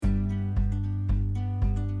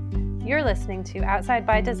You're listening to Outside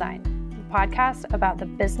by Design, a podcast about the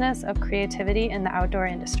business of creativity in the outdoor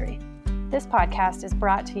industry. This podcast is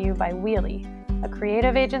brought to you by Wheelie, a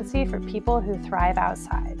creative agency for people who thrive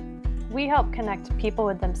outside. We help connect people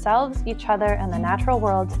with themselves, each other, and the natural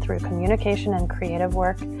world through communication and creative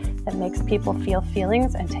work that makes people feel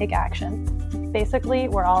feelings and take action. Basically,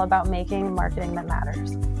 we're all about making marketing that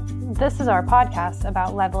matters. This is our podcast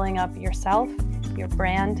about leveling up yourself, your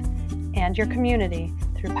brand, and your community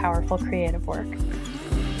through powerful creative work.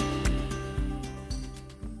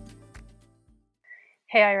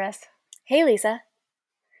 Hey, Iris. Hey, Lisa.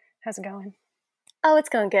 How's it going? Oh, it's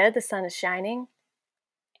going good. The sun is shining.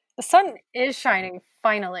 The sun is shining,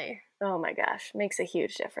 finally. Oh my gosh, makes a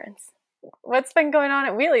huge difference. What's been going on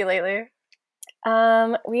at Wheelie lately?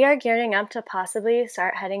 We are gearing up to possibly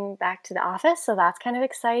start heading back to the office, so that's kind of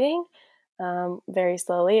exciting. Very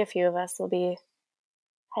slowly, a few of us will be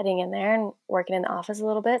heading in there and working in the office a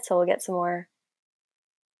little bit, so we'll get some more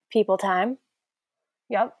people time.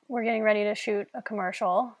 Yep, we're getting ready to shoot a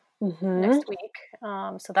commercial next week,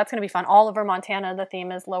 so that's going to be fun. All over Montana, the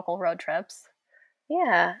theme is local road trips.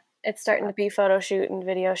 Yeah, it's starting to be photo shoot and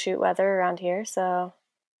video shoot weather around here, so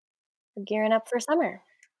we're gearing up for summer.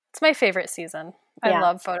 It's my favorite season. Yeah. I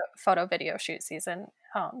love photo video shoot season.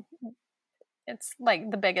 It's like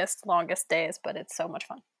the biggest, longest days, but it's so much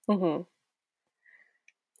fun. Mm-hmm.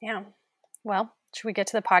 Yeah. Well, should we get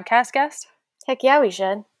to the podcast guest? Heck yeah, we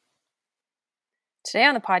should. Today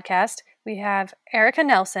on the podcast, we have Erica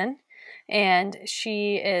Nelson, and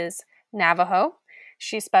she is Navajo.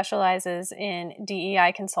 She specializes in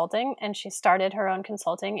DEI consulting, and she started her own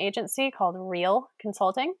consulting agency called REAL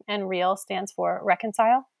Consulting, and REAL stands for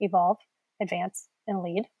Reconcile, Evolve, Advance, and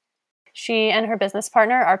Lead. She and her business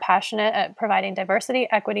partner are passionate at providing diversity,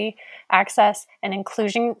 equity, access, and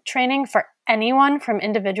inclusion training for anyone from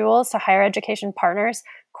individuals to higher education partners,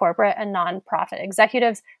 corporate and nonprofit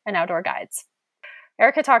executives, and outdoor guides.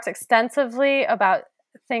 Erica talks extensively about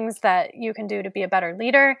things that you can do to be a better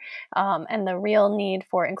leader, and the real need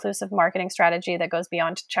for inclusive marketing strategy that goes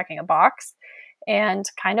beyond checking a box, and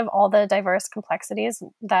kind of all the diverse complexities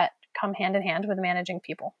that come hand in hand with managing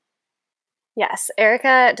people. Yes,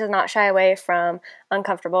 Erica does not shy away from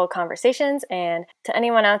uncomfortable conversations, and to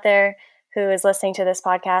anyone out there who is listening to this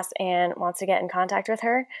podcast and wants to get in contact with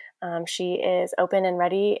her, she is open and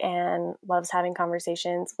ready and loves having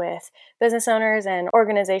conversations with business owners and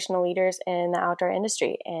organizational leaders in the outdoor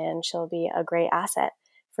industry, and she'll be a great asset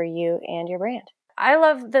for you and your brand. I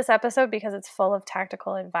love this episode because it's full of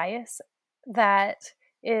tactical advice that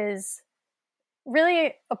is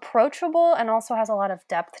really approachable and also has a lot of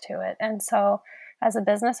depth to it. And so as a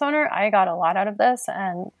business owner, I got a lot out of this,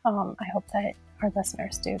 and I hope that our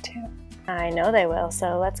listeners do too. I know they will,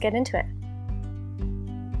 so let's get into it.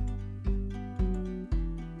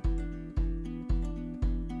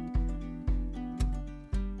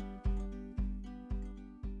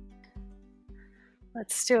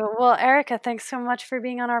 Let's do it. Well, Erica, thanks so much for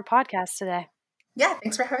being on our podcast today. Yeah,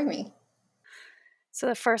 thanks for having me. So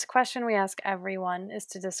the first question we ask everyone is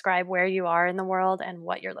to describe where you are in the world and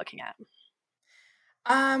what you're looking at.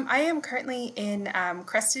 I am currently in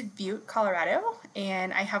Crested Butte, Colorado,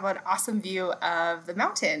 and I have an awesome view of the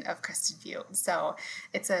mountain of Crested Butte. So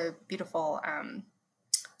it's a beautiful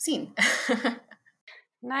scene.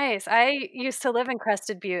 Nice. I used to live in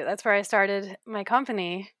Crested Butte. That's where I started my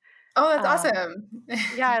company. Oh, that's awesome.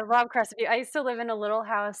 Yeah, I love Crested Butte. I used to live in a little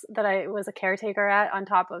house that I was a caretaker at on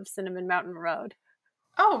top of Cinnamon Mountain Road.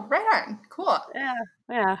 Oh, right on. Cool.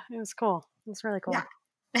 Yeah, it was cool. It was really cool.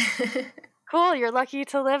 Yeah. Cool, you're lucky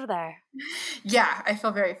to live there. Yeah, I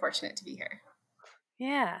feel very fortunate to be here.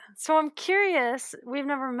 Yeah. So I'm curious, we've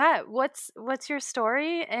never met. What's your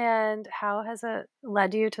story, and how has it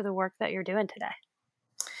led you to the work that you're doing today?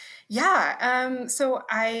 Yeah, so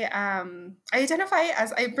I identify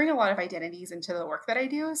as, I bring a lot of identities into the work that I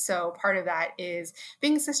do. So part of that is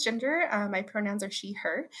being cisgender. My pronouns are she,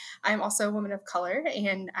 her. I'm also a woman of color,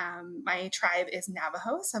 and my tribe is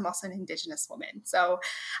Navajo. So I'm also an Indigenous woman. So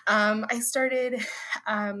I started,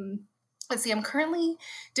 let's see, I'm currently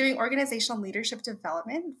doing organizational leadership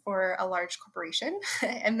development for a large corporation.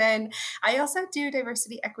 And then I also do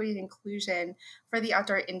diversity, equity, and inclusion for the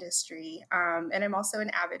outdoor industry. And I'm also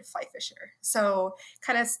an avid fly fisher. So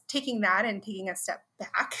kind of taking that and taking a step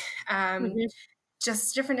back,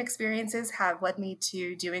 just different experiences have led me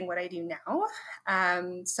to doing what I do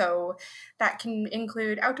now. So that can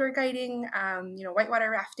include outdoor guiding, whitewater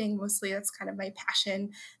rafting, mostly that's kind of my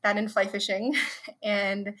passion, that and fly fishing.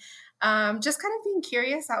 And just kind of being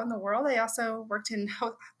curious out in the world. I also worked in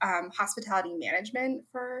hospitality management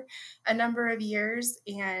for a number of years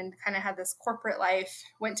and kind of had this corporate life,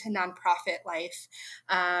 went to nonprofit life,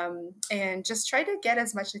 and just tried to get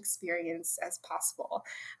as much experience as possible,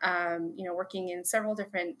 working in several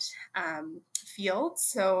different fields.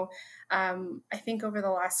 So I think over the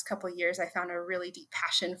last couple of years, I found a really deep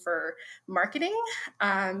passion for marketing,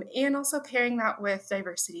 and also pairing that with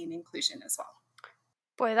diversity and inclusion as well.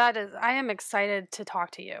 Boy, I am excited to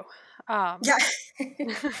talk to you. Um, Yeah.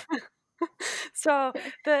 so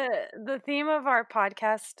the theme of our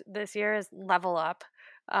podcast this year is level up.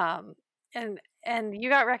 Um, and you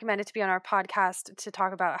got recommended to be on our podcast to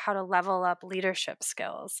talk about how to level up leadership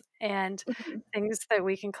skills and things that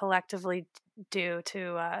we can collectively do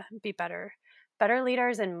to be better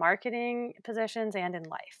leaders in marketing positions and in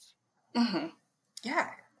life. Mm-hmm.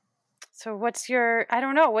 Yeah. So what's your, I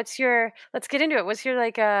don't know, let's get into it. What's your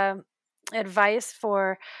advice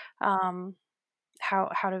for um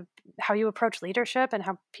how you approach leadership and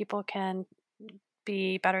how people can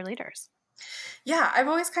be better leaders? Yeah, I've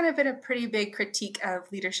always kind of been a pretty big critique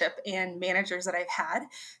of leadership and managers that I've had.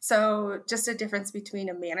 So, just a difference between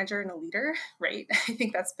a manager and a leader, right? I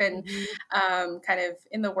think that's been Mhm. kind of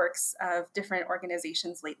in the works of different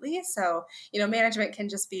organizations lately. So, management can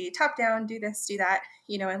just be top down, do this, do that,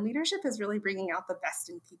 and leadership is really bringing out the best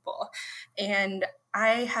in people. And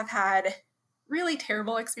I have had really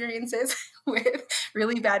terrible experiences with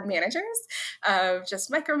really bad managers of just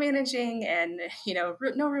micromanaging and no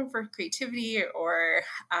room for creativity or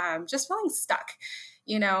just feeling stuck,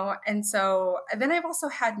 and so then I've also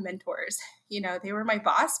had mentors. They were my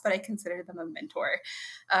boss, but I considered them a mentor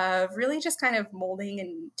of really just kind of molding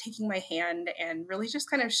and taking my hand and really just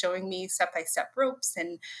kind of showing me step-by-step ropes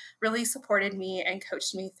and really supported me and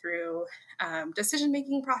coached me through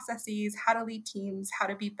decision-making processes, how to lead teams, how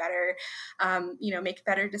to be better, make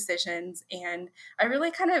better decisions. And I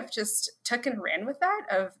really kind of just took and ran with that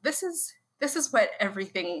of this is what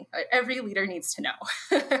every leader needs to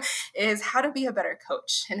know is how to be a better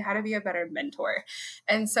coach and how to be a better mentor.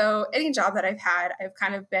 And so any job that I've had, I've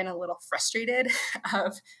kind of been a little frustrated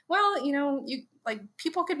of, well, you like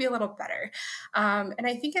people could be a little better. And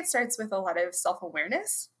I think it starts with a lot of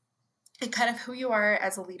self-awareness and kind of who you are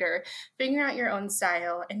as a leader, figuring out your own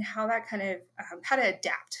style and how that kind of how to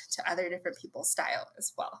adapt to other different people's style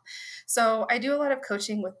as well. So I do a lot of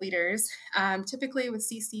coaching with leaders, typically with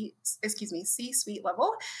C-suite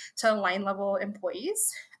level to line level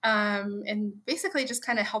employees, and basically just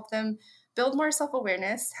kind of help them build more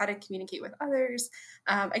self-awareness, how to communicate with others,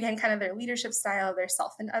 again, kind of their leadership style, their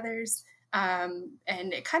self and others. And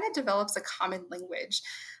it kind of develops a common language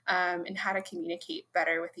and how to communicate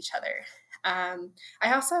better with each other.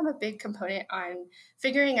 I also am a big component on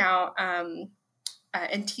figuring out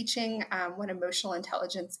and teaching what emotional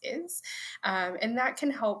intelligence is. And that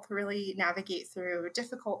can help really navigate through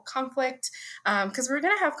difficult conflict because we're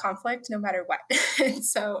going to have conflict no matter what. And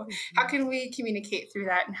so, how Mhm. can we communicate through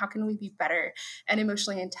that? And how can we be better and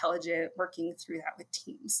emotionally intelligent working through that with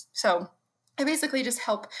teams? So, I basically just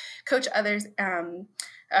help coach others.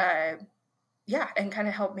 Uh, and kind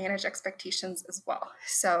of help manage expectations as well.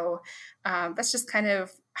 So that's just kind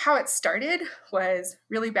of how it started. Was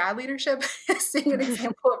really bad leadership, seeing an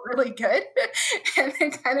example of really good, and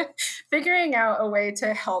then kind of figuring out a way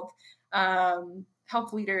to help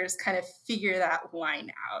leaders kind of figure that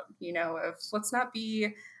line out. Of let's not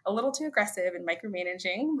be a little too aggressive and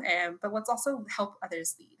micromanaging, but let's also help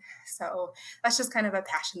others lead. So that's just kind of a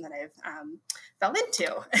passion that I've fell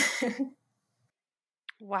into.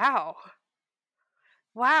 Wow.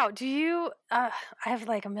 Wow. Do you I have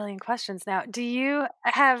like a million questions now. Do you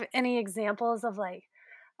have any examples of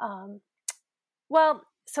um well,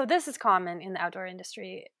 so this is common in the outdoor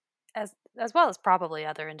industry as well as probably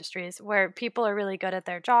other industries where people are really good at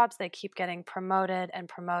their jobs, they keep getting promoted and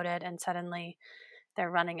suddenly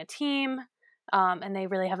they're running a team, and they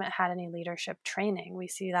really haven't had any leadership training. We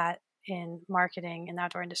see that in marketing in the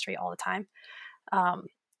outdoor industry all the time. Um,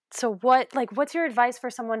 so what's your advice for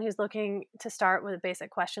someone who's looking to start with a basic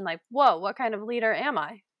question like, whoa, what kind of leader am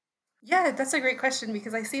I? Yeah, that's a great question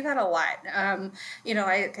because I see that a lot.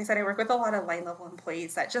 Like I said, I work with a lot of line level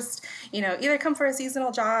employees that just, either come for a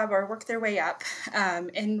seasonal job or work their way up.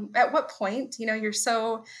 And at what point, you're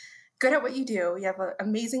so good at what you do, you have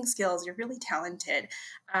amazing skills, you're really talented.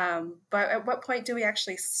 But at what point do we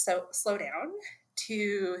actually slow down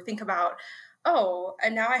to think about, oh,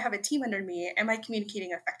 and now I have a team under me. Am I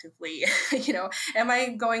communicating effectively? Am I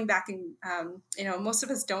going back and, most of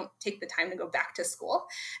us don't take the time to go back to school.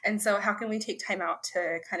 And so, how can we take time out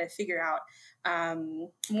to kind of figure out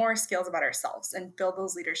more skills about ourselves and build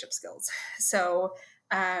those leadership skills? So,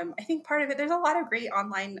 I think part of it, there's a lot of great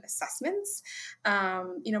online assessments.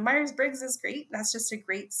 Myers Briggs is great. That's just a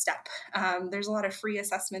great step. There's a lot of free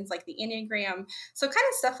assessments like the Enneagram. So, kind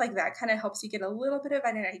of stuff like that kind of helps you get a little bit of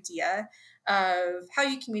an idea of how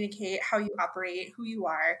you communicate, how you operate, who you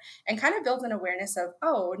are, and kind of builds an awareness of,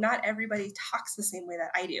 oh, not everybody talks the same way that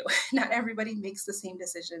I do. Not everybody makes the same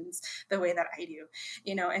decisions the way that I do,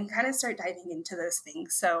 and kind of start diving into those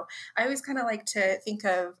things. So I always kind of like to think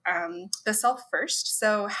of the self first.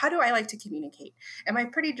 So, how do I like to communicate? Am I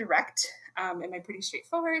pretty direct? Am I pretty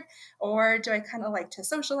straightforward? Or do I kind of like to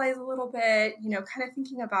socialize a little bit? Kind of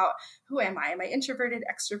thinking about, who am I? Am I introverted,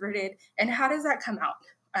 extroverted? And how does that come out?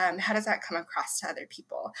 How does that come across to other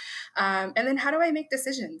people? And then how do I make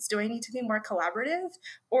decisions? Do I need to be more collaborative,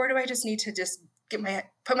 or do I just need to just put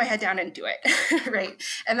my head down and do it? Right.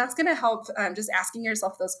 And that's going to help. Just asking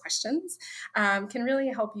yourself those questions can really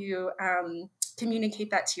help you communicate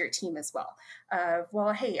that to your team as well.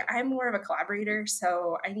 Well, hey, I'm more of a collaborator,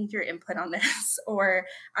 so I need your input on this, or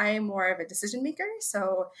I'm more of a decision maker.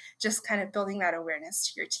 So just kind of building that awareness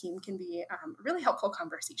to your team can be a really helpful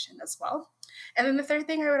conversation as well. And then the third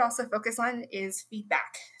thing I would also focus on is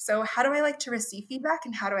feedback. So how do I like to receive feedback,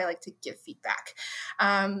 and how do I like to give feedback?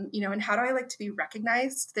 And how do I like to be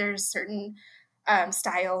recognized? There's certain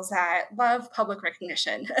styles that love public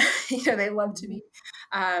recognition. They love to be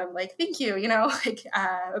like, thank you, like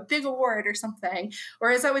a big award or something.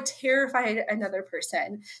 Whereas that would terrify another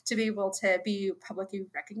person to be able to be publicly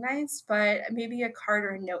recognized, but maybe a card or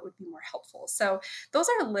a note would be more helpful. So those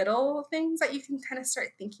are little things that you can kind of start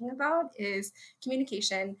thinking about is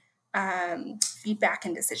communication, feedback,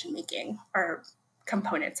 and decision making are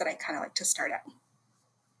components that I kind of like to start at.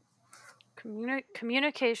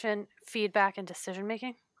 Communication, feedback, and decision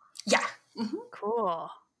making. Yeah. Mm-hmm. Cool.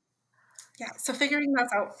 Yeah. So figuring those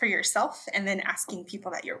out for yourself and then asking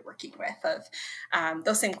people that you're working with of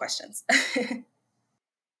those same questions.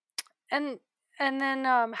 And then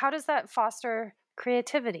how does that foster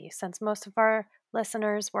creativity, since most of our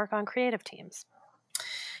listeners work on creative teams?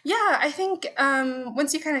 Yeah, I think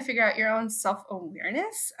once you kind of figure out your own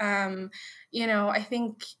self-awareness, I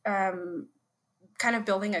think kind of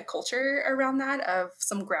building a culture around that of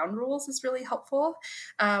some ground rules is really helpful.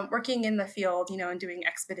 Working in the field, and doing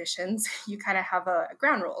expeditions, you kind of have a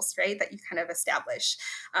ground rules, right, that you kind of establish,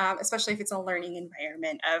 especially if it's a learning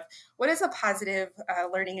environment of what does a positive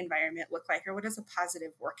learning environment look like, or what does a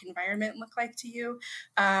positive work environment look like to you?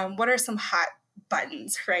 What are some hot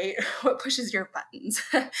buttons, right? What pushes your buttons?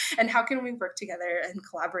 And how can we work together and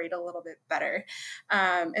collaborate a little bit better?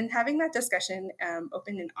 And having that discussion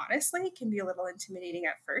open and honestly can be a little intimidating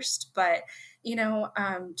at first, but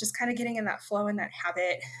just kind of getting in that flow and that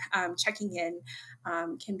habit, checking in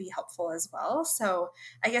can be helpful as well. So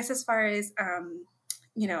I guess as far as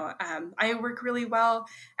I work really well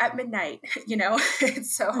at midnight,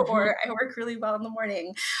 so, or I work really well in the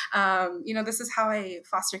morning. This is how I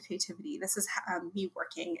foster creativity. This is me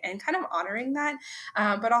working and kind of honoring that,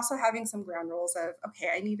 but also having some ground rules of, okay,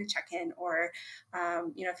 I need to check in, or,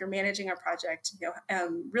 if you're managing a project,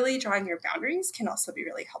 really drawing your boundaries can also be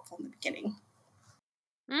really helpful in the beginning.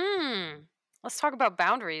 Let's talk about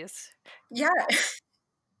boundaries. Yeah.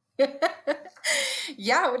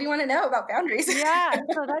 Yeah. What do you want to know about boundaries? Yeah,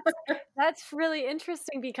 so that's really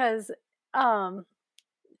interesting because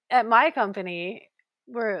at my company,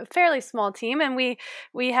 we're a fairly small team, and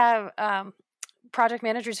we have project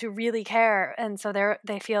managers who really care, and so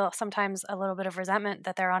they feel sometimes a little bit of resentment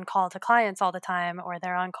that they're on call to clients all the time, or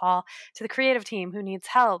they're on call to the creative team who needs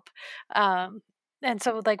help. And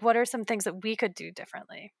so, like, what are some things that we could do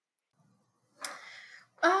differently?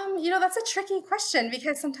 That's a tricky question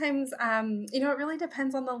because sometimes, it really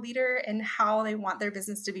depends on the leader and how they want their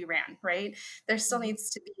business to be ran, right? There still Mhm. needs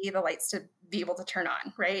to be the lights to be able to turn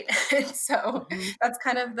on, right? And so Mhm. that's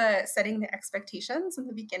kind of the setting the expectations in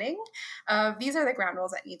the beginning. These are the ground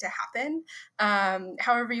rules that need to happen.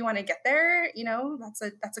 However you want to get there, that's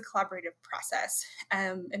a collaborative process,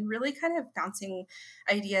 and really kind of bouncing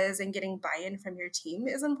ideas and getting buy-in from your team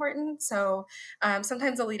is important. So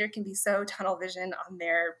sometimes a leader can be so tunnel vision on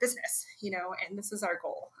their business, and this is our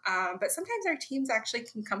goal. But sometimes our teams actually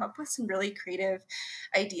can come up with some really creative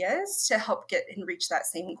ideas to help get and reach that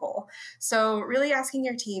same goal. So, really asking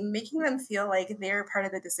your team, making them feel like they're part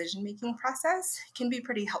of the decision making process can be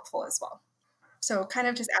pretty helpful as well. So kind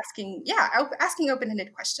of just asking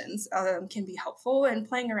open-ended questions can be helpful, and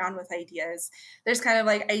playing around with ideas. There's kind of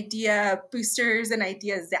like idea boosters and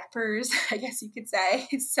idea zappers, I guess you could say.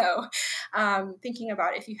 So thinking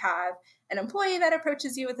about if you have an employee that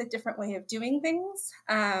approaches you with a different way of doing things,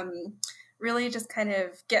 really just kind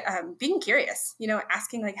of get being curious,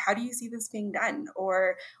 asking like, how do you see this being done?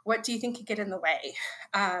 Or what do you think could get in the way?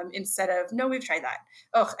 Instead of, no, we've tried that.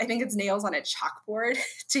 Oh, I think it's nails on a chalkboard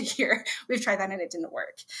to hear we've tried that and it didn't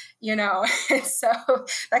work, so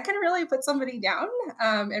that can really put somebody down,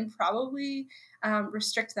 and probably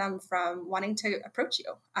restrict them from wanting to approach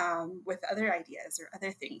you with other ideas or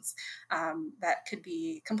other things that could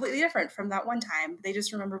be completely different from that one time. They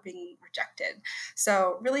just remember being rejected.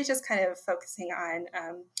 So really just kind of focusing on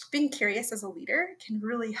being curious as a leader can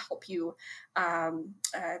really help you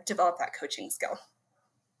develop that coaching skill.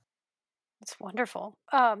 It's wonderful.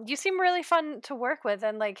 You seem really fun to work with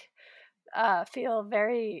and feel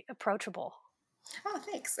very approachable. Oh,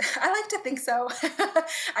 thanks. I like to think so.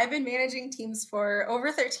 I've been managing teams for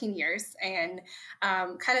over 13 years, and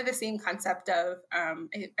kind of the same concept of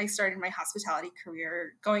I started my hospitality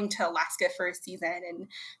career going to Alaska for a season and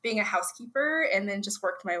being a housekeeper, and then just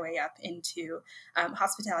worked my way up into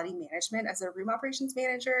hospitality management as a room operations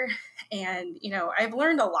manager. And, I've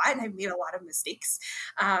learned a lot and I've made a lot of mistakes.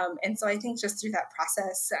 And so I think just through that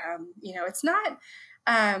process, it's not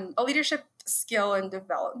a leadership skill and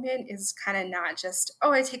development is kind of not just,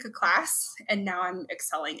 oh, I take a class and now I'm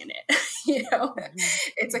excelling in it.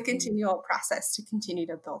 It's a continual process to continue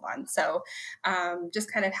to build on. So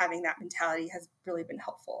just kind of having that mentality has really been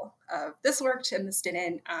helpful. This worked and this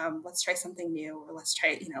didn't. Let's try something new, or let's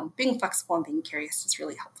try, being flexible and being curious is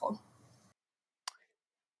really helpful.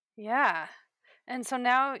 Yeah. And so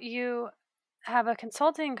now you have a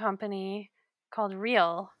consulting company called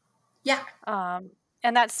Real. Yeah.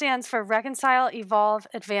 And that stands for Reconcile, Evolve,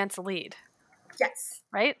 Advance, Lead. Yes.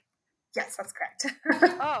 Right? Yes, that's correct.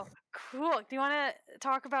 Oh, cool. Do you want to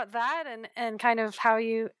talk about that and kind of how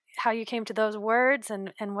you came to those words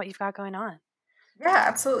and what you've got going on? Yeah,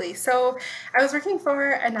 absolutely. So I was working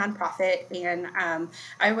for a nonprofit, and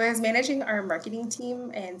I was managing our marketing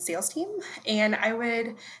team and sales team, and I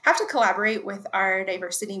would have to collaborate with our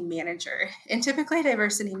diversity manager. And typically,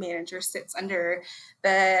 diversity manager sits under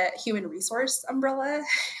the human resource umbrella,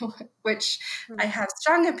 which I have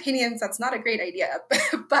strong opinions. That's not a great idea,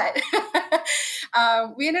 but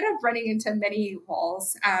we ended up running into many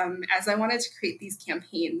walls as I wanted to create these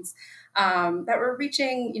campaigns that were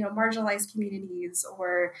reaching, marginalized communities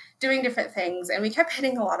or doing different things. And we kept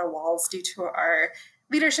hitting a lot of walls due to our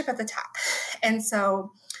leadership at the top. And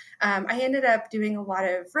so I ended up doing a lot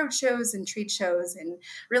of road shows and trade shows and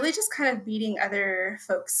really just kind of meeting other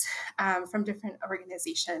folks from different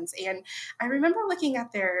organizations. And I remember looking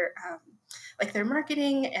at their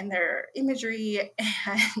marketing and their imagery,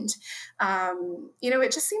 and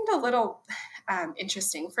it just seemed a little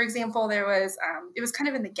interesting. For example, there was it was kind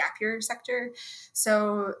of in the gap year sector,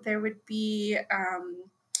 so there would be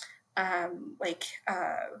like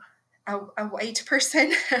a white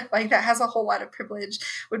person like that has a whole lot of privilege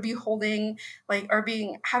would be holding or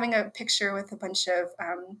being having a picture with a bunch of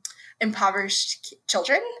impoverished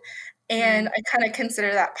children. And I kind of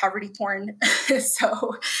consider that poverty porn.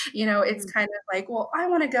 So, it's kind of like, well, I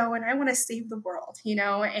want to go and I want to save the world,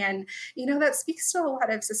 and, that speaks to a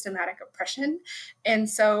lot of systematic oppression. And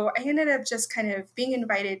so I ended up just kind of being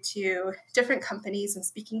invited to different companies and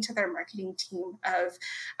speaking to their marketing team of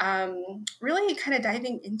really kind of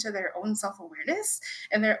diving into their own self-awareness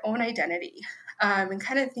and their own identity. And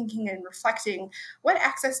kind of thinking and reflecting, what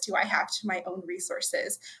access do I have to my own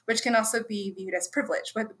resources, which can also be viewed as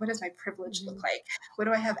privilege. What does my privilege look like? What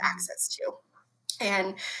do I have access to?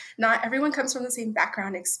 And not everyone comes from the same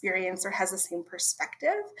background experience or has the same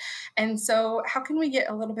perspective. And so how can we get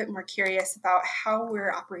a little bit more curious about how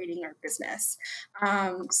we're operating our business?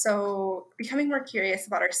 So becoming more curious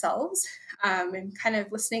about ourselves and kind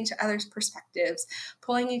of listening to others' perspectives,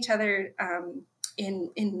 pulling each other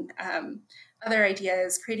in other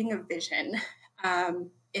ideas, creating a vision,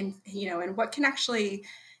 and what can actually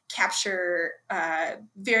capture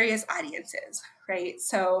various audiences, right?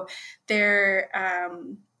 So they're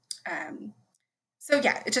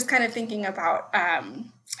it's just kind of thinking about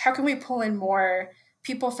how can we pull in more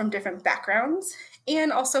people from different backgrounds,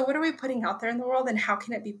 and also what are we putting out there in the world and how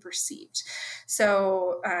can it be perceived?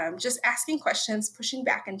 So just asking questions, pushing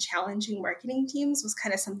back and challenging marketing teams was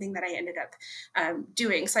kind of something that I ended up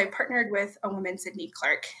doing. So I partnered with a woman, Sydney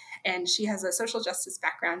Clark, and she has a social justice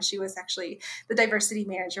background. She was actually the diversity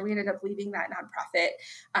manager. We ended up leaving that nonprofit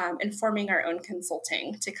and forming our own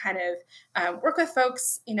consulting to kind of work with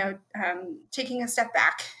folks, taking a step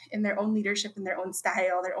back in their own leadership, in their own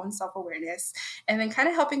style, their own self-awareness, and then kind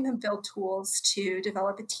of helping them build tools to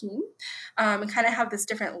develop a team and kind of have this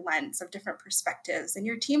different lens of different perspectives. And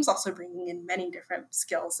your team's also bringing in many different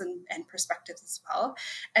skills and perspectives as well.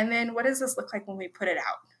 And then what does this look like when we put it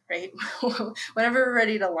out? Right? Whenever we're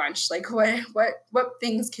ready to launch, like what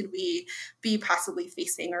things can we be possibly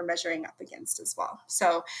facing or measuring up against as well?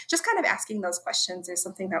 So just kind of asking those questions is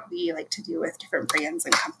something that we like to do with different brands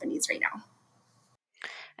and companies right now.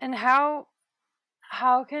 And how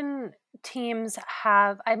can teams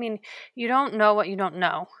have, I mean, you don't know what you don't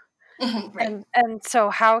know. Right. And so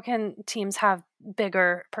how can teams have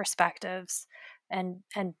bigger perspectives and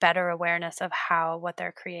better awareness of how what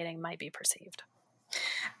they're creating might be perceived?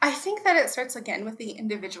 I think that it starts again with the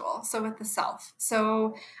individual, so with the self.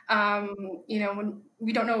 So, when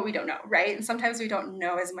we don't know what we don't know, right? And sometimes we don't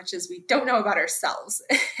know as much as we don't know about ourselves.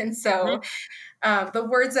 And Mhm. so, the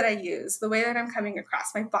words that I use, the way that I'm coming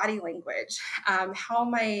across, my body language, how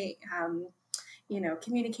am I,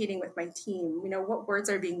 communicating with my team, what words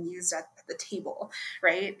are being used at the table,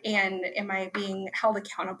 right? And am I being held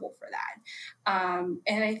accountable for that?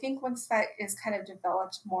 And I think once that is kind of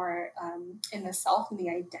developed more in the self and the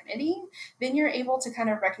identity, then you're able to kind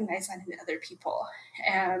of recognize that in other people.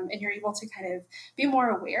 And you're able to kind of be more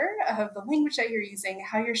aware of the language that you're using,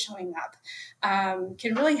 how you're showing up,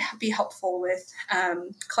 can really be helpful with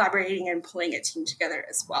collaborating and pulling a team together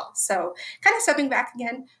as well. So kind of stepping back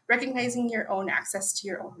again, recognizing your own access to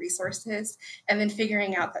your own resources, and then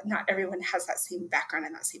figuring out that not everyone has that same background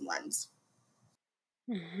and that same lens.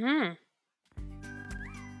 Mhm.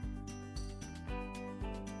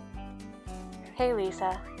 Hey,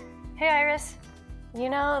 Lisa. Hey, Iris. You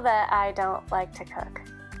know that I don't like to cook.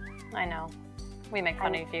 I know. We make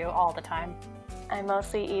fun of you all the time. I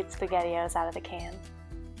mostly eat SpaghettiOs out of the can.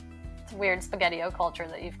 It's a weird SpaghettiO culture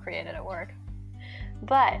that you've created at work.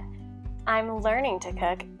 But I'm learning to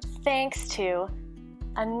cook thanks to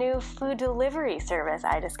a new food delivery service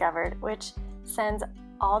I discovered, which sends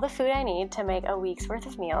all the food I need to make a week's worth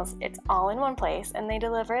of meals. It's all in one place, and they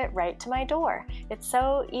deliver it right to my door. It's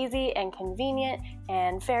so easy and convenient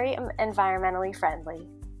and very environmentally friendly.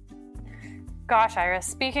 Gosh, Iris,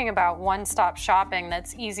 speaking about one-stop shopping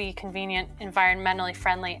that's easy, convenient, environmentally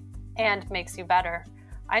friendly, and makes you better,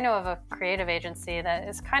 I know of a creative agency that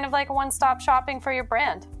is kind of like a one-stop shopping for your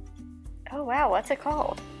brand. Oh wow, what's it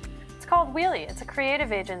called? It's called Wheelie. It's a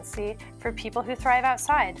creative agency for people who thrive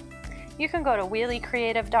outside. You can go to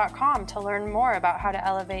wheeliecreative.com to learn more about how to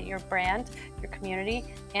elevate your brand, your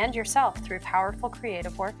community, and yourself through powerful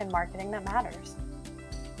creative work and marketing that matters.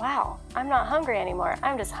 Wow, I'm not hungry anymore.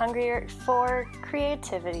 I'm just hungrier for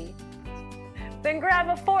creativity. Then grab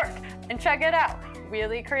a fork and check it out,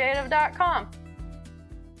 wheeliecreative.com.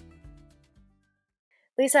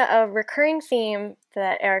 Lisa, a recurring theme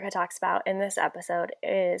that Erica talks about in this episode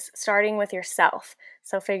is starting with yourself.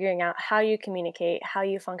 So figuring out how you communicate, how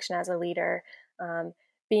you function as a leader,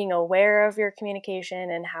 being aware of your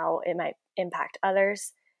communication and how it might impact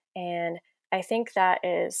others. And I think that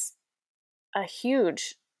is a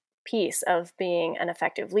huge piece of being an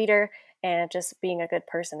effective leader and just being a good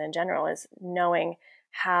person in general, is knowing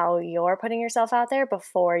how you're putting yourself out there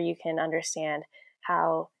before you can understand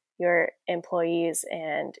how your employees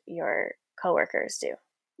and your coworkers do.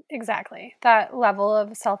 Exactly. That level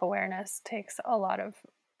of self-awareness takes a lot of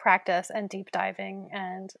practice and deep diving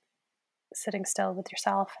and sitting still with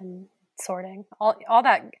yourself and sorting all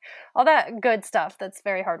that good stuff that's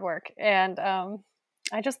very hard work. And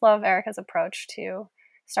I just love Erica's approach to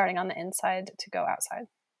starting on the inside to go outside.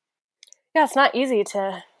 Yeah, it's not easy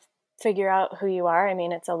to figure out who you are. I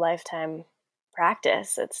mean, it's a lifetime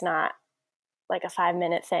practice. It's not like a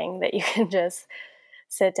 5-minute thing that you can just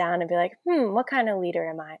sit down and be like, what kind of leader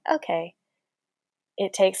am I? Okay.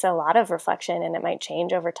 It takes a lot of reflection and it might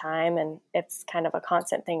change over time, and it's kind of a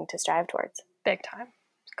constant thing to strive towards. Big time.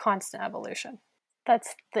 Constant evolution.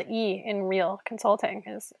 That's the E in real consulting,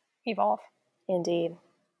 is evolve. Indeed.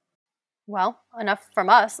 Well, enough from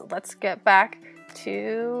us. Let's get back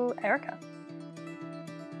to Erica.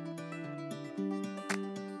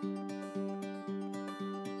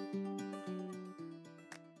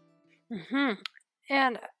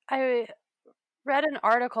 And I read an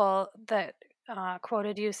article that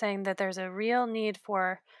quoted you saying that there's a real need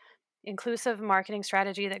for inclusive marketing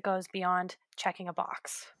strategy that goes beyond checking a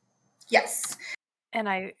box. Yes. And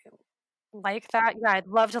I like that. Yeah, I'd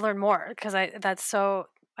love to learn more because I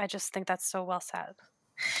just think that's so well said.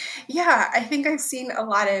 Yeah, I think I've seen a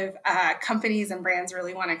lot of companies and brands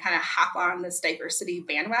really want to kind of hop on this diversity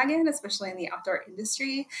bandwagon, especially in the outdoor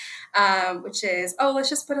industry, which is, oh, let's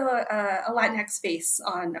just put a Latinx face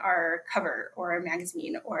on our cover or a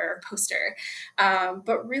magazine or a poster.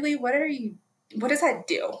 But really, what does that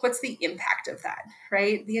do? What's the impact of that,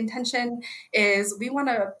 right? The intention is we want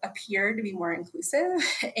to appear to be more inclusive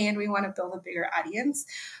and we want to build a bigger audience.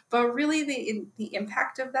 But really, the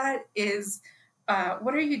impact of that is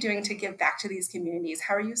what are you doing to give back to these communities?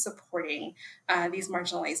 How are you supporting these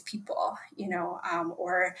marginalized people?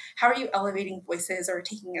 Or how are you elevating voices or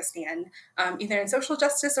taking a stand, either in social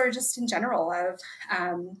justice or just in general of,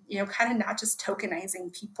 kind of not just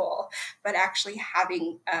tokenizing people, but actually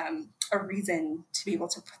having a reason to be able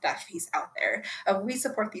to put that face out there. We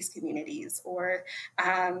support these communities, or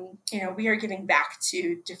we are giving back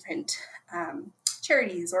to different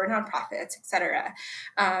charities or nonprofits, et cetera,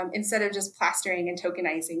 instead of just plastering and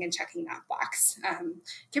tokenizing and checking that box,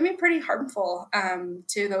 can be pretty harmful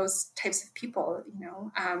to those types of people,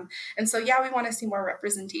 and so, yeah, we want to see more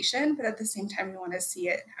representation, but at the same time, we want to see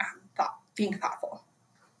it being thoughtful.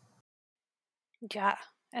 Yeah.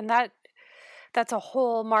 And that's a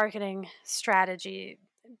whole marketing strategy,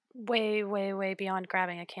 way, way, way beyond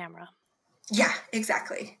grabbing a camera. Yeah,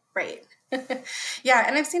 exactly. Right. Yeah.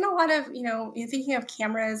 And I've seen a lot of, thinking of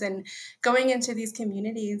cameras and going into these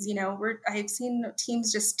communities, I've seen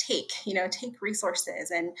teams just take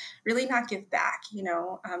resources and really not give back.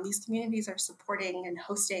 These communities are supporting and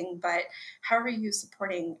hosting, but how are you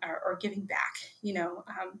supporting or giving back?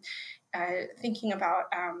 Thinking about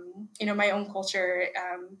my own culture,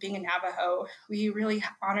 being a Navajo, we really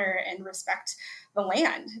honor and respect the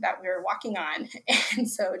land that we're walking on, and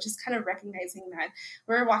so just kind of recognizing that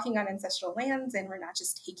we're walking on ancestral lands and we're not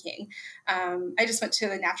just taking. I just went to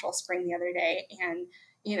the natural spring the other day, and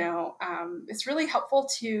it's really helpful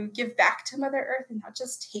to give back to Mother Earth and not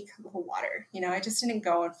just take the water. I just didn't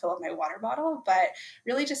go and fill up my water bottle, but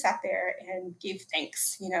really just sat there and gave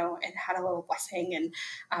thanks, and had a little blessing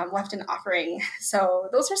and left an offering. So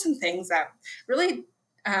those are some things that really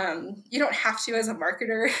you don't have to as a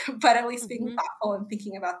marketer, but at least being Mm-hmm. thoughtful and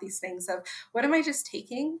thinking about these things of what am I just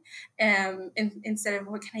taking, instead of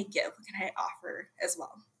what can I give, what can I offer as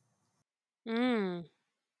well. Mm,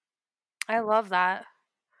 I love that.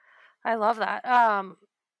 I love that.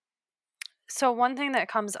 So one thing that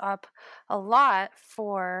comes up a lot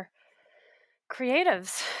for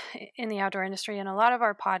creatives in the outdoor industry, and a lot of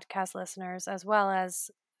our podcast listeners, as well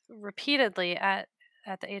as repeatedly at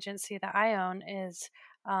the agency that I own, is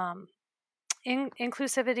um,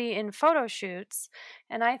 inclusivity in photo shoots.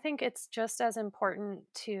 And I think it's just as important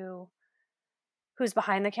to who's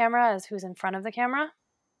behind the camera as who's in front of the camera.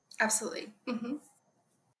 Absolutely. Mm-hmm.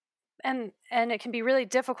 And it can be really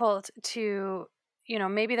difficult to,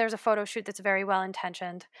 maybe there's a photo shoot that's very well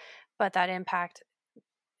intentioned, but that impact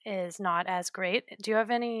is not as great. Do you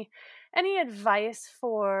have any advice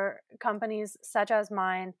for companies such as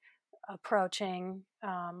mine approaching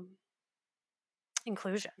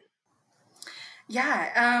inclusion?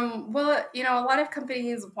 Yeah. Well, a lot of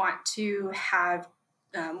companies want to have,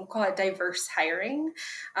 we'll call it diverse hiring.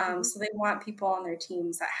 Hmm. So they want people on their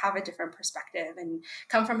teams that have a different perspective and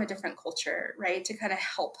come from a different culture, right? To kind of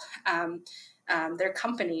help their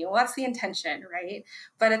company. Well, that's the intention, right?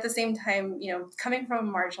 But at the same time, coming from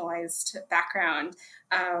a marginalized background,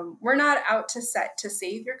 we're not out to set to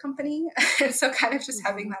save your company. So kind of just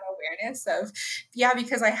having Hmm. that awareness of, yeah,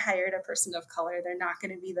 because I hired a person of color, they're not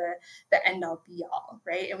going to be the end all be all,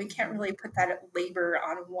 right? And we can't Hmm. really put that labor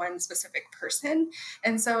on one specific person.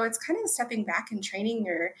 And so it's kind of stepping back and training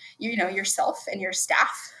yourself and your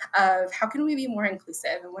staff of how can we be more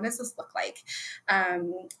inclusive and what does this look like,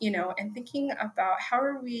 and thinking about how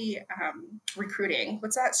are we recruiting?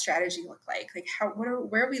 What's that strategy look like? Like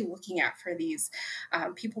where are we looking at for these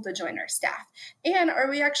people to join our staff? And are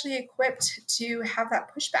we actually equipped to have that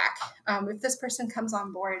pushback? If this person comes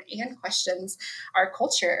on board and questions our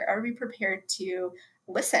culture, are we prepared to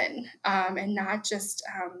listen, and not just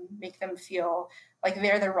make them feel like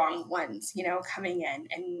they're the wrong ones, coming in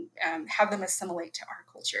and have them assimilate to our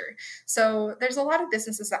culture? So there's a lot of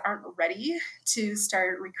businesses that aren't ready to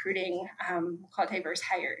start recruiting, called diverse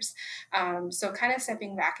hires. So kind of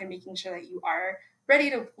stepping back and making sure that you are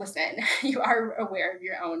ready to listen. You are aware of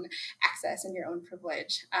your own access and your own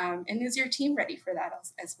privilege. And is your team ready for that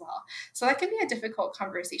as well? So that can be a difficult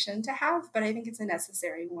conversation to have, but I think it's a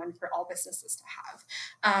necessary one for all businesses to have.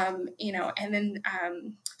 And then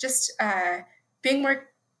just being more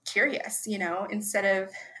curious, instead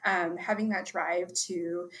of having that drive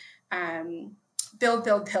to, um, build,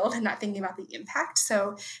 and not thinking about the impact.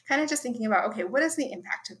 So kind of just thinking about, okay, what is the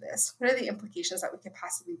impact of this? What are the implications that we could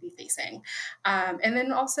possibly be facing? And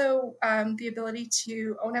then also the ability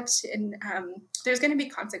to own up to, and there's going to be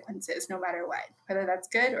consequences no matter what, whether that's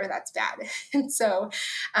good or that's bad. And so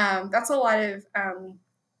that's a lot of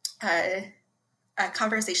uh,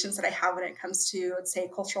 conversations that I have when it comes to, let's say,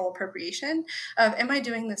 cultural appropriation of, am I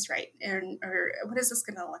doing this right? Or what is this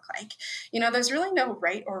going to look like? There's really no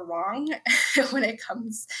right or wrong when it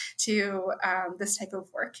comes to this type of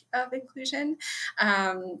work of inclusion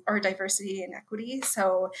or diversity and equity.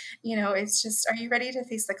 So, it's just, are you ready to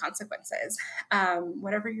face the consequences?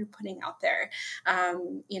 Whatever you're putting out there,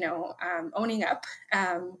 owning up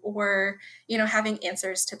or, having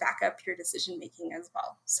answers to back up your decision making as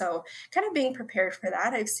well. So kind of being prepared for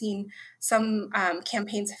that. I've seen some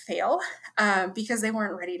campaigns fail because they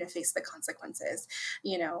weren't ready to face the consequences,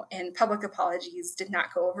 and public apologies did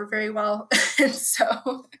not go over very well. And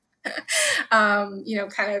so,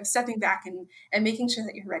 kind of stepping back and making sure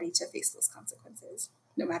that you're ready to face those consequences,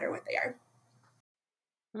 no matter what they are.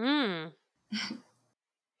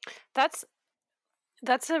 That's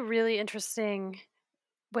a really interesting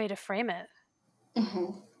way to frame it.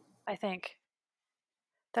 Mm-hmm. I think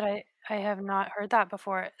that I have not heard that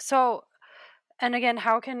before. So, and again,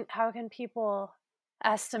 how can people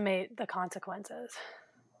estimate the consequences?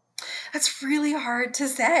 That's really hard to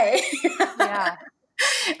say. Yeah.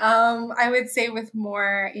 I would say with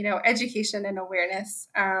more, education and awareness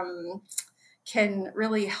can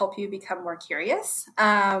really help you become more curious,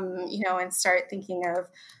 and start thinking of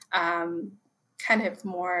kind of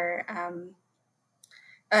more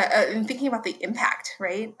and thinking about the impact,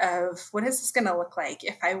 right? Of what is this going to look like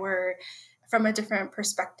if I were from a different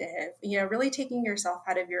perspective, really taking yourself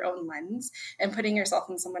out of your own lens and putting yourself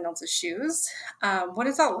in someone else's shoes. What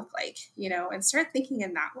does that look like, and start thinking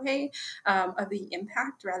in that way of the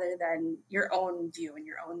impact rather than your own view and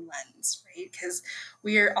your own lens, right? Because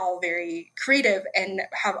we are all very creative and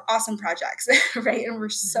have awesome projects, right? And we're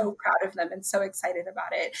so proud of them and so excited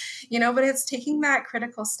about it, but it's taking that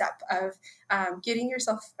critical step of giving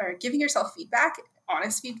yourself feedback,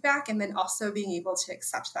 honest feedback, and then also being able to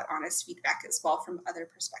accept that honest feedback as well from other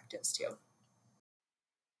perspectives too.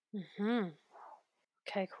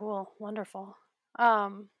 Okay, cool. Wonderful.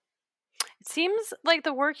 It seems like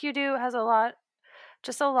the work you do has a lot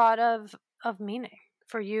of meaning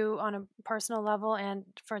for you on a personal level and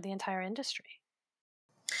for the entire industry.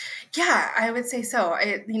 Yeah, I would say so.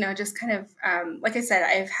 Just kind of, like I said,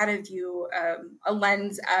 I've had a view, a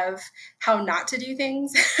lens of how not to do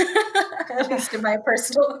things, at least in my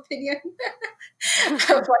personal opinion. Of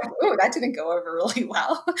like, oh, that didn't go over really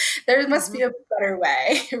well. There must be a better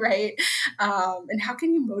way, right? And how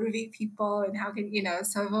can you motivate people? And how can,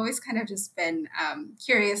 so I've always kind of just been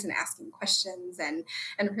curious and asking questions and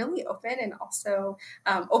really open, and also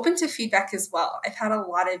open to feedback as well. I've had a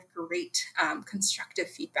lot of great constructive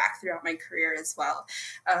feedback throughout my career as well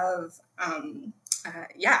of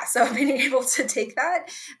so being able to take that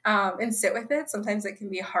and sit with it. Sometimes it can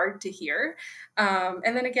be hard to hear.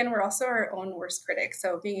 And then again, we're also our own worst critic.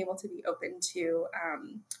 So being able to be open to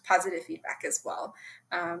positive feedback as well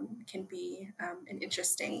can be an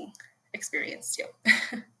interesting experience too.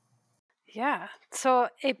 Yeah. So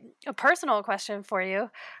a personal question for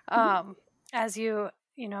you, as you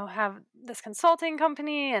have this consulting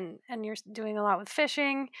company and you're doing a lot with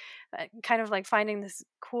fishing, kind of like finding this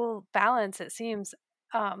cool balance, it seems.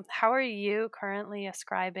 How are you currently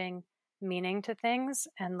ascribing meaning to things,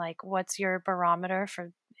 and like what's your barometer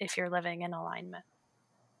for if you're living in alignment?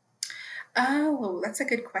 Oh, that's a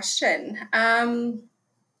good question. I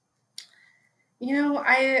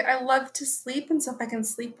love to sleep, and so if I can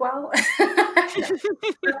sleep well.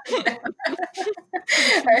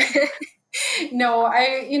 No,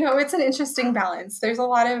 it's an interesting balance. There's a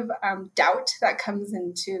lot of doubt that comes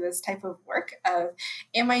into this type of work of,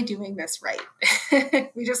 am I doing this right?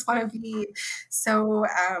 We just want to be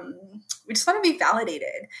we just want to be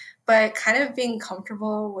validated, but kind of being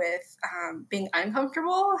comfortable with being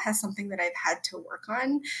uncomfortable has something that I've had to work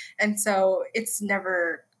on. And so it's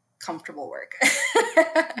never comfortable work.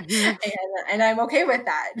 And I'm okay with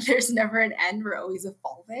that. There's never an end. We're always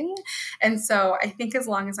evolving. And so I think as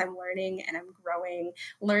long as I'm learning and I'm growing,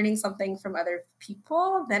 learning something from other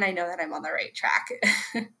people, then I know that I'm on the right track.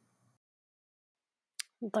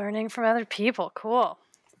 Learning from other people. Cool.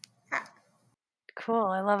 Yeah. Cool.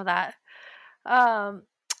 I love that.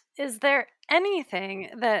 Is there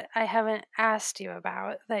anything that I haven't asked you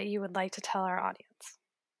about that you would like to tell our audience?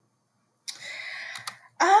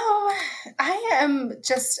 Oh, I am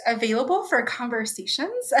just available for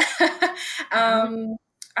conversations.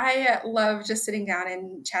 I love just sitting down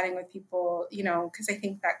and chatting with people, because I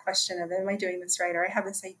think that question of, am I doing this right? Or I have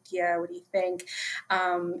this idea, what do you think?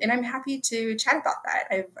 And I'm happy to chat about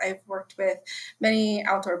that. I've worked with many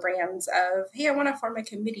outdoor brands of, hey, I want to form a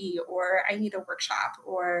committee, or I need a workshop,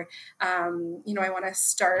 or, I want to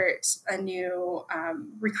start a new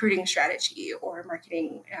recruiting strategy or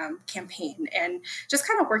marketing campaign, and just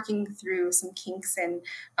kind of working through some kinks and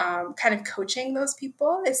kind of coaching those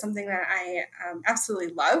people is something that I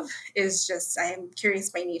absolutely love. Is just, I am curious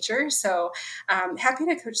by nature, so happy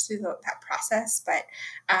to coach through that process. But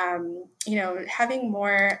having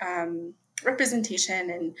more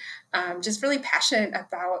representation and just really passionate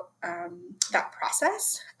about that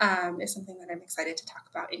process is something that I'm excited to talk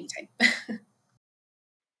about anytime.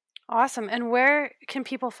 Awesome. And where can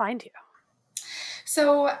people find you?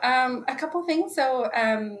 So a couple things. So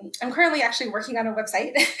I'm currently actually working on a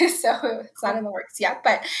website, so it's not in the works yet,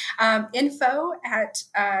 but info at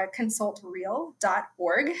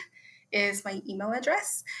consultreal.org is my email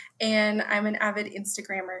address. And I'm an avid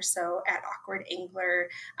Instagrammer, so at Awkward Angler,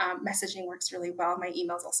 messaging works really well. My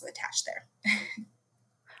email's also attached there.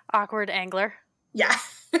 Awkward Angler. Yeah.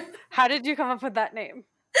 How did you come up with that name?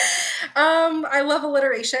 I love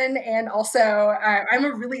alliteration, and also I'm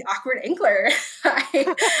a really awkward angler. I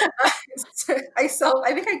think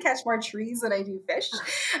I catch more trees than I do fish,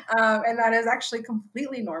 and that is actually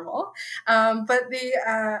completely normal. But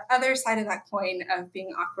the other side of that coin of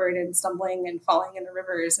being awkward and stumbling and falling into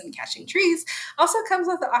rivers and catching trees also comes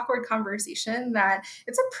with the awkward conversation that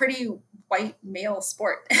it's a pretty white male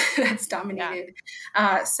sport that's dominated.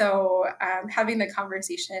 Yeah. So having the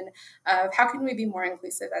conversation of how can we be more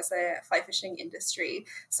inclusive as a fly fishing industry.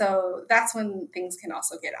 So that's when things can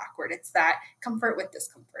also get awkward. It's that comfort with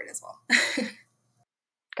discomfort as well.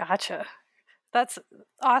 Gotcha. That's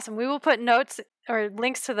awesome. We will put notes or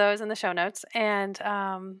links to those in the show notes. And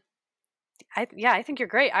I think you're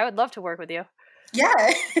great. I would love to work with you.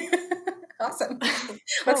 Yeah. Awesome. Cool.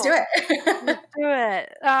 Let's do it. Let's do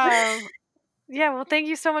it. Well, thank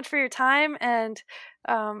you so much for your time. And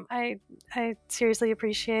I seriously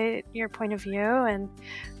appreciate your point of view and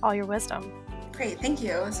all your wisdom. Great. Thank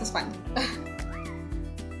you. This was fun.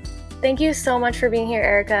 Thank you so much for being here,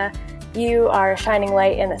 Erica. You are a shining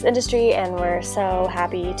light in this industry, and we're so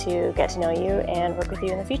happy to get to know you and work with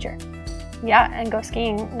you in the future. Yeah, and go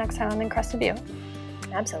skiing next time I'm in Crested Butte.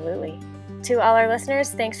 Absolutely. To all our listeners,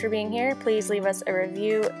 thanks for being here. Please leave us a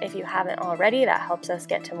review if you haven't already. That helps us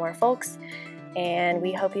get to more folks. And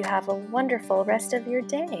we hope you have a wonderful rest of your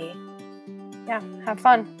day. Yeah, have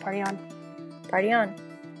fun. Party on. Party on.